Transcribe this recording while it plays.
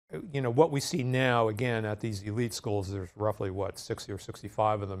what we see now, again, at these elite schools, there's roughly, 60 or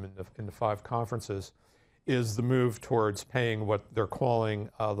 65 of them in the 5 conferences, is the move towards paying what they're calling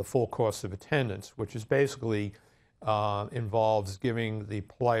the full cost of attendance, which is basically involves giving the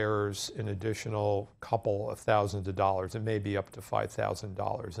players an additional couple of thousands of dollars. It may be up to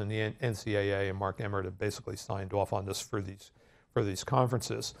 $5,000. And the NCAA and Mark Emmert have basically signed off on this for these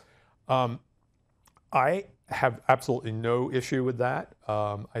conferences. I have absolutely no issue with that.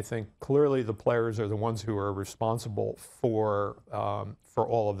 I think clearly the players are the ones who are responsible for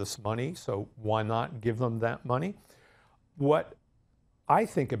all of this money, so why not give them that money? What I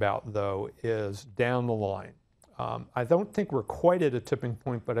think about, though, is down the line. I don't think we're quite at a tipping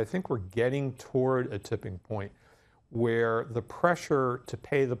point, but I think we're getting toward a tipping point where the pressure to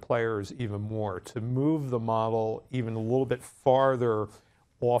pay the players even more, to move the model even a little bit farther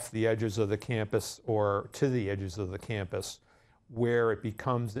off the edges of the campus or to the edges of the campus, where it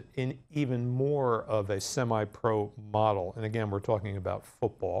becomes even more of a semi-pro model. And again, we're talking about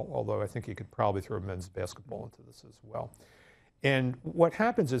football, although I think you could probably throw men's basketball into this as well. And what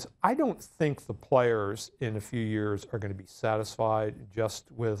happens is, I don't think the players in a few years are going to be satisfied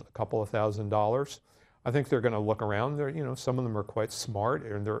just with a couple of $1,000s. I think they're going to look around. Some of them are quite smart,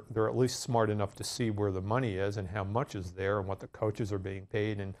 and they're at least smart enough to see where the money is and how much is there and what the coaches are being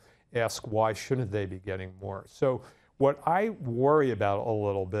paid, and ask why shouldn't they be getting more. So what I worry about a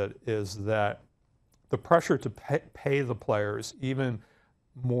little bit is that the pressure to pay the players even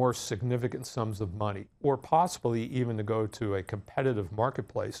more significant sums of money, or possibly even to go to a competitive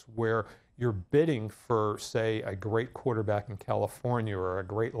marketplace where you're bidding for, say, a great quarterback in California or a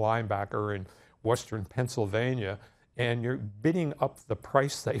great linebacker in Western Pennsylvania, and you're bidding up the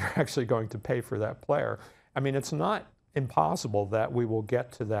price that you're actually going to pay for that player. I mean, it's not impossible that we will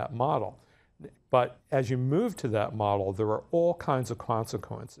get to that model. But as you move to that model, there are all kinds of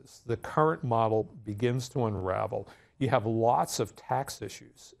consequences. The current model begins to unravel. You have lots of tax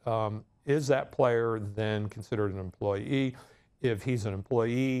issues. Is that player then considered an employee? If he's an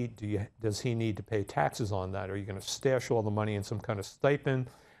employee, does he need to pay taxes on that? Are you going to stash all the money in some kind of stipend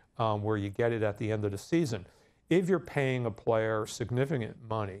where you get it at the end of the season? If you're paying a player significant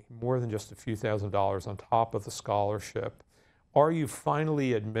money, more than just a few $1,000s on top of the scholarship, are you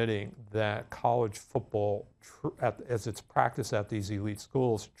finally admitting that college football, as it's practiced at these elite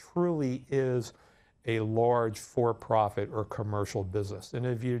schools, truly is a large for-profit or commercial business? And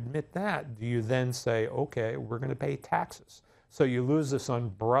if you admit that, do you then say, okay, we're going to pay taxes? So you lose this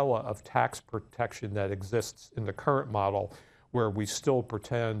umbrella of tax protection that exists in the current model, where we still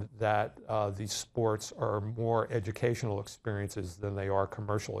pretend that these sports are more educational experiences than they are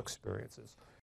commercial experiences.